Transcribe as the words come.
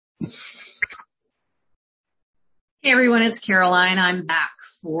Hey everyone, it's Caroline. I'm back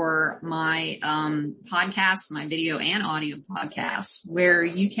for my podcast, my video and audio podcast, where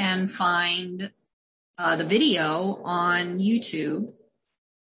you can find the video on YouTube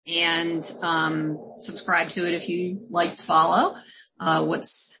and subscribe to it if you like to follow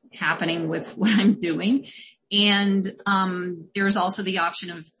what's happening with what I'm doing. And there's also the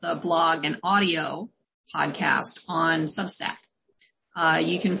option of the blog and audio podcast on Substack.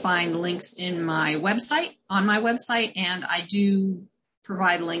 You can find links on my website, and I do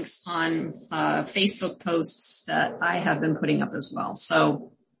provide links on Facebook posts that I have been putting up as well.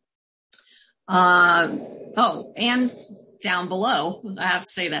 So, and down below, I have to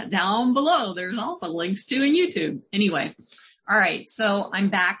say that down below, there's also links to in YouTube. Anyway, all right. So I'm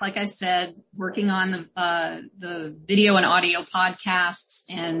back, like I said, working on the video and audio podcasts,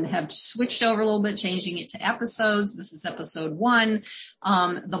 and have switched over a little bit, changing it to episodes. This is episode 1.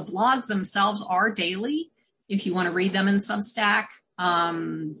 The blogs themselves are daily. If you want to read them in Substack,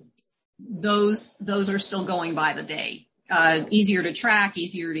 those are still going by the day. Easier to track,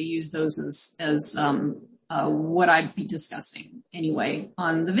 easier to use those as what I'd be discussing anyway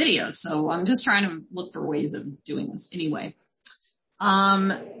on the video. So I'm just trying to look for ways of doing this anyway.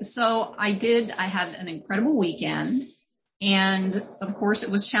 So I had an incredible weekend, and of course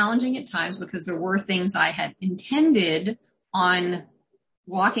it was challenging at times because there were things I had intended on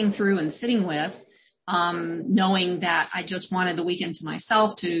walking through and sitting with, knowing that I just wanted the weekend to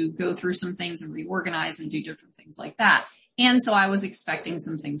myself to go through some things and reorganize and do different things like that. And so I was expecting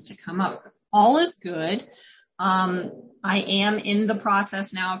some things to come up. All is good. I am in the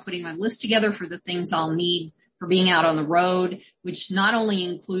process now of putting my list together for the things I'll need for being out on the road, which not only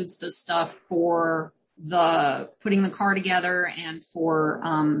includes the stuff for the putting the car together and for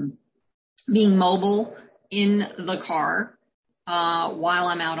being mobile in the car while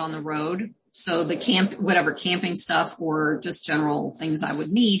I'm out on the road. So the whatever camping stuff or just general things I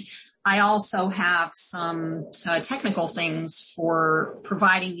would need. I also have some technical things for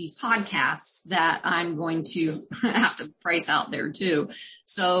providing these podcasts that I'm going to have to price out there too.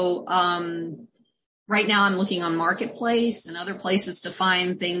 So right now I'm looking on Marketplace and other places to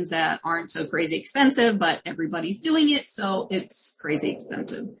find things that aren't so crazy expensive, but everybody's doing it, so it's crazy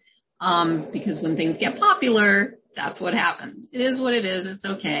expensive. Because when things get popular, that's what happens. It is what it is. It's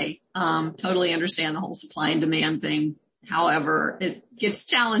okay. Totally understand the whole supply and demand thing. However, it gets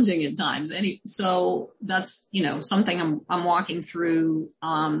challenging at times. So that's, something I'm walking through,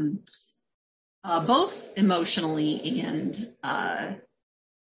 both emotionally and,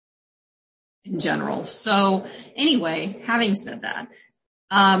 in general. So anyway, having said that,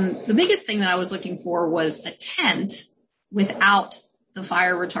 the biggest thing that I was looking for was a tent without the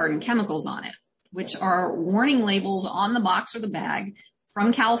fire retardant chemicals on it, which are warning labels on the box or the bag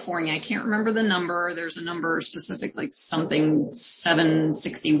from California. I can't remember the number. There's a number specific, like something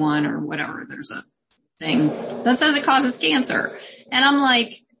 761 or whatever. There's a thing that says it causes cancer. And I'm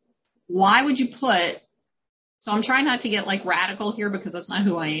like, why would you so I'm trying not to get like radical here because that's not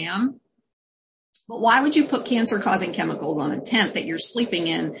who I am. But why would you put cancer-causing chemicals on a tent that you're sleeping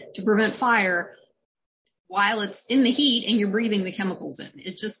in to prevent fire while it's in the heat and you're breathing the chemicals in?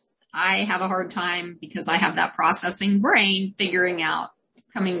 I have a hard time because I have that processing brain figuring out,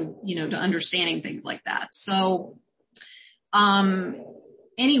 coming, to understanding things like that. So,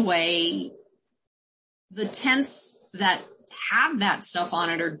 anyway, the tents that have that stuff on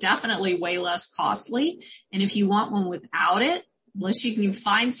it are definitely way less costly. And if you want one without it, unless you can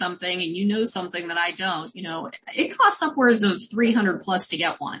find something and something that I don't, it costs upwards of $300 plus to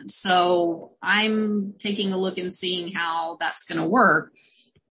get one. So I'm taking a look and seeing how that's going to work.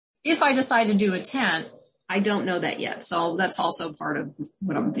 If I decide to do a tent, I don't know that yet. So that's also part of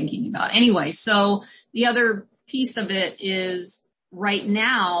what I'm thinking about. Anyway, so the other piece of it is right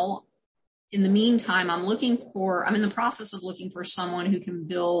now, in the meantime, I'm in the process of looking for someone who can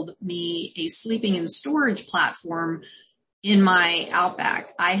build me a sleeping and storage platform in my Outback.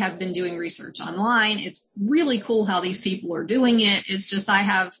 I have been doing research online. It's really cool how these people are doing it. It's just I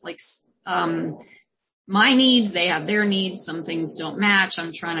have my needs, they have their needs. Some things don't match.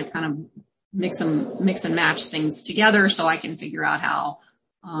 I'm trying to kind of mix and match things together so I can figure out how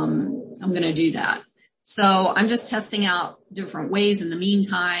I'm going to do that. So I'm just testing out different ways in the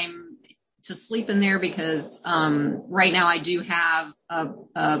meantime to sleep in there because right now I do have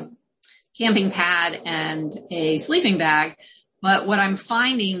a camping pad and a sleeping bag. But what I'm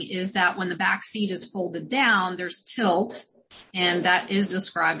finding is that when the back seat is folded down, there's tilt, and that is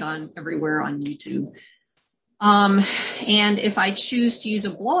described everywhere on YouTube. And if I choose to use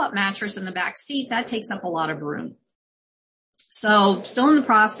a blow-up mattress in the back seat, that takes up a lot of room. So still in the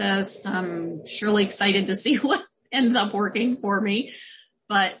process. I'm surely excited to see what ends up working for me.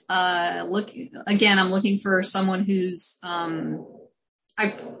 But, I'm looking for someone who's,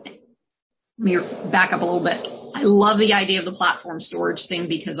 let me back up a little bit. I love the idea of the platform storage thing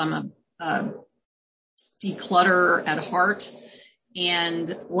because I'm a declutterer at heart and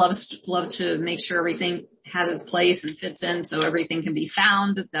love to make sure everything has its place and fits in so everything can be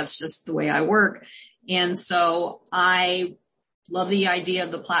found. That's just the way I work. And so I love the idea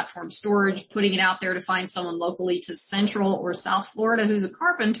of the platform storage, putting it out there to find someone locally to Central or South Florida who's a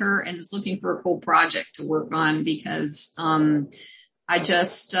carpenter and is looking for a cool project to work on because, I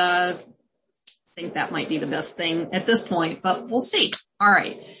just, think that might be the best thing at this point, but we'll see. All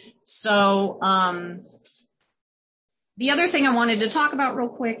right. So, the other thing I wanted to talk about real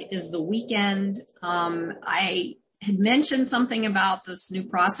quick is the weekend. I had mentioned something about this new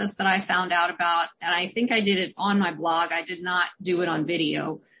process that I found out about, and I think I did it on my blog. I did not do it on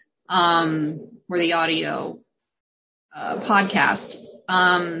video, or the audio, podcast.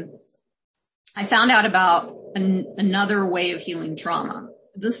 I found out about another way of healing trauma.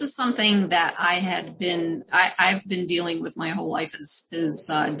 This is something that I've been dealing with my whole life is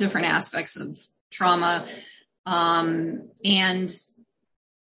different aspects of trauma. And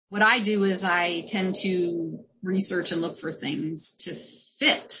what I do is I tend to research and look for things to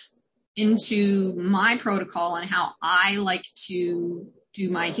fit into my protocol and how I like to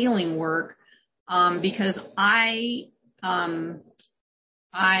do my healing work. Because I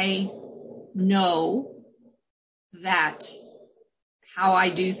know that how I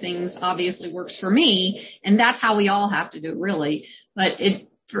do things obviously works for me, and that's how we all have to do it really. But it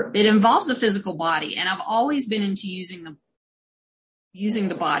involves the physical body, and I've always been into using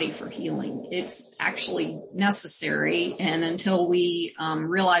the body for healing. It's actually necessary, and until we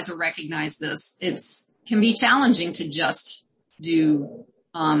realize or recognize this, can be challenging to just do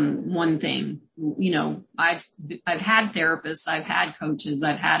one thing. You know, I've had therapists, I've had coaches,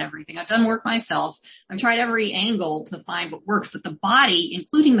 I've had everything. I've done work myself. I've tried every angle to find what works, but the body,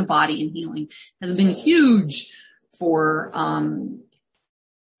 including the body in healing, has been huge for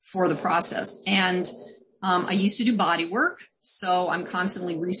the process. And I used to do body work, so I'm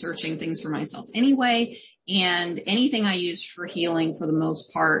constantly researching things for myself anyway. And anything I use for healing, for the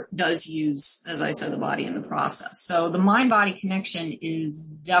most part, does use, as I said, the body in the process. So the mind-body connection is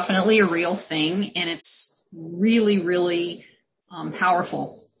definitely a real thing, and it's really, really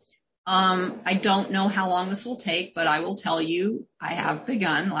powerful. I don't know how long this will take, but I will tell you, I have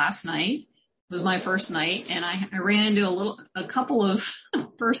begun. Last night was my first night, and I ran into a couple of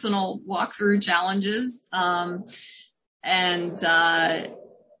personal walkthrough challenges.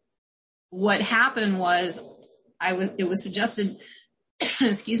 What happened was it was suggested,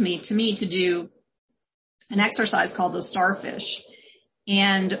 excuse me, to me to do an exercise called the starfish.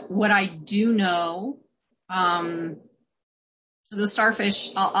 And what I do know, the starfish,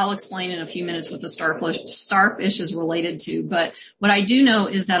 I'll explain in a few minutes what the starfish is related to. But what I do know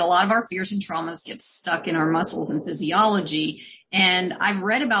is that a lot of our fears and traumas get stuck in our muscles and physiology. And I've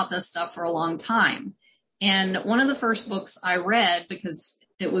read about this stuff for a long time. And one of the first books I read, because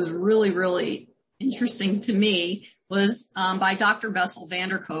it was really, really interesting to me, was by Dr. Bessel van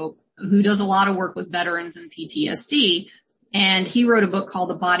der Kolk, who does a lot of work with veterans and PTSD. And he wrote a book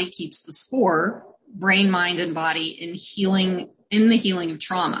called The Body Keeps the Score, Brain, Mind, and Body in the Healing of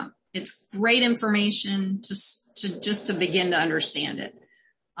Trauma. It's great information just to begin to understand it.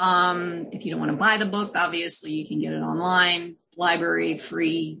 If you don't want to buy the book, obviously you can get it online, library,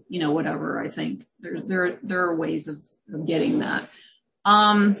 free, whatever. I think there are ways of getting that.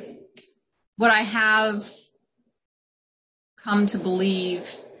 What I have come to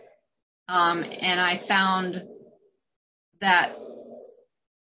believe, and I found that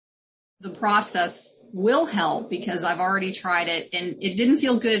the process will help because I've already tried it, and it didn't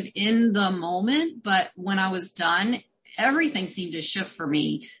feel good in the moment, but when I was done, everything seemed to shift for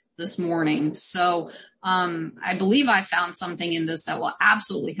me this morning. So, I believe I found something in this that will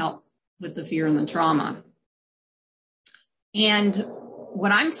absolutely help with the fear and the trauma. And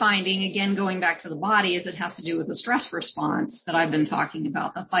what I'm finding, again, going back to the body, is it has to do with the stress response that I've been talking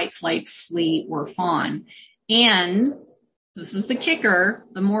about, the fight, flight, flee, or fawn. And this is the kicker,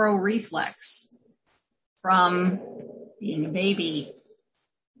 the Moro reflex from being a baby.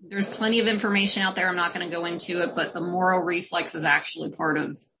 There's plenty of information out there. I'm not going to go into it, but the Moro reflex is actually part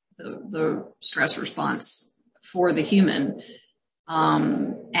of the stress response for the human,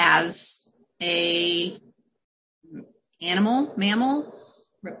 as a mammal,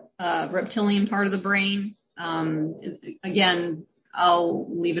 reptilian part of the brain. Again, I'll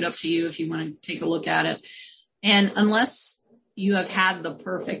leave it up to you if you want to take a look at it. And unless you have had the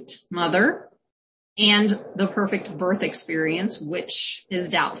perfect mother, and the perfect birth experience, which is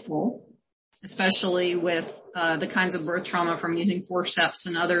doubtful, especially with the kinds of birth trauma from using forceps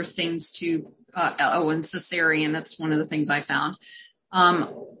and other things to, and cesarean. That's one of the things I found.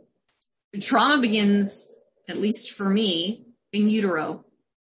 Trauma begins, at least for me, in utero.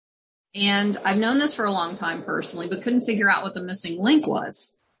 And I've known this for a long time personally, but couldn't figure out what the missing link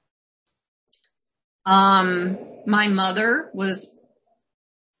was. My mother was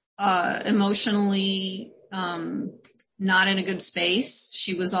emotionally not in a good space.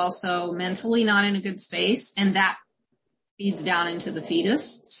 She was also mentally not in a good space, and that feeds down into the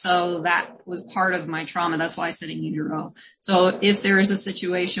fetus. So that was part of my trauma. That's why I said in utero. So if there is a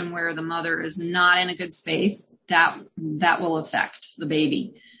situation where the mother is not in a good space, that will affect the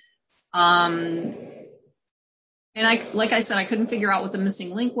baby. And like I said, I couldn't figure out what the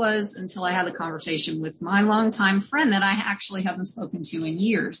missing link was until I had the conversation with my longtime friend that I actually haven't spoken to in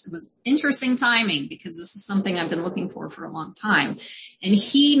years. It was interesting timing because this is something I've been looking for a long time. And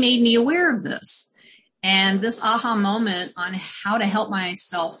he made me aware of this. And this aha moment on how to help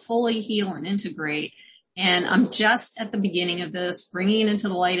myself fully heal and integrate. And I'm just at the beginning of this, bringing it into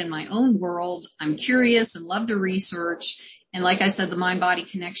the light in my own world. I'm curious and love to research. And like I said, the mind-body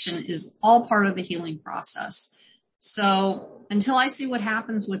connection is all part of the healing process. So until I see what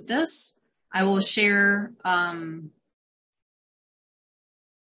happens with this, I will share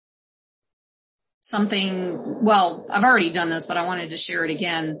something. Well, I've already done this, but I wanted to share it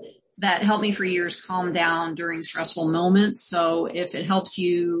again. That helped me for years calm down during stressful moments. So if it helps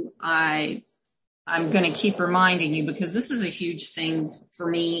you, I'm going to keep reminding you because this is a huge thing for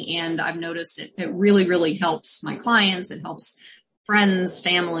me. And I've noticed it really, really helps my clients. It helps friends,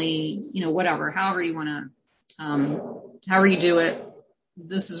 family, whatever, however you want to, however you do it.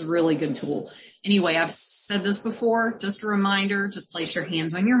 This is a really good tool. Anyway, I've said this before, just a reminder, just place your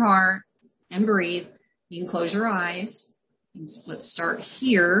hands on your heart and breathe. You can close your eyes. Let's start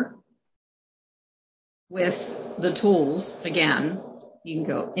here with the tools again. You can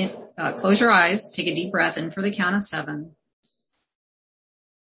go in, close your eyes, take a deep breath in for the count of 7.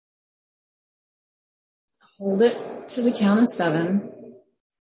 Hold it to the count of 7.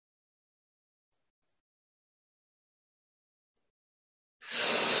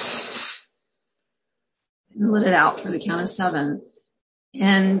 And let it out for the count of 7.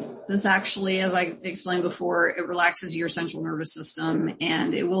 And this actually, as I explained before, it relaxes your central nervous system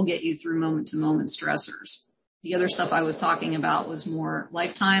and it will get you through moment to moment stressors. The other stuff I was talking about was more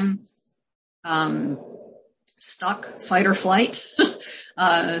lifetime, stuck, fight or flight,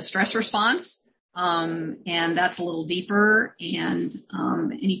 stress response. And that's a little deeper. And,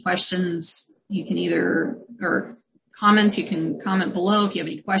 any questions you can or comments, you can comment below. If you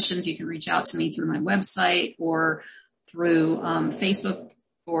have any questions, you can reach out to me through my website or through, Facebook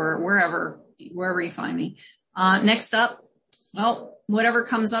or wherever you find me. Next up, well, whatever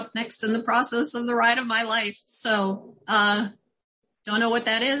comes up next in the process of the ride of my life. So, don't know what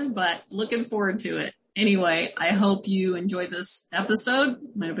that is, but looking forward to it. Anyway, I hope you enjoyed this episode.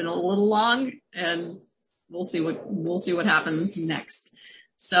 Might have been a little long and we'll see what happens next.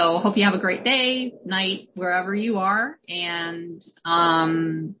 So hope you have a great day, night, wherever you are. And,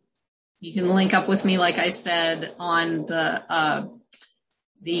 you can link up with me, like I said, on the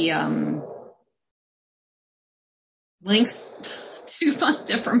links to my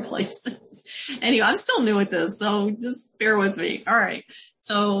different places. Anyway, I'm still new at this, so just bear with me. All right.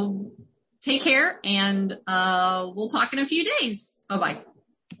 So take care and, we'll talk in a few days. Bye-bye.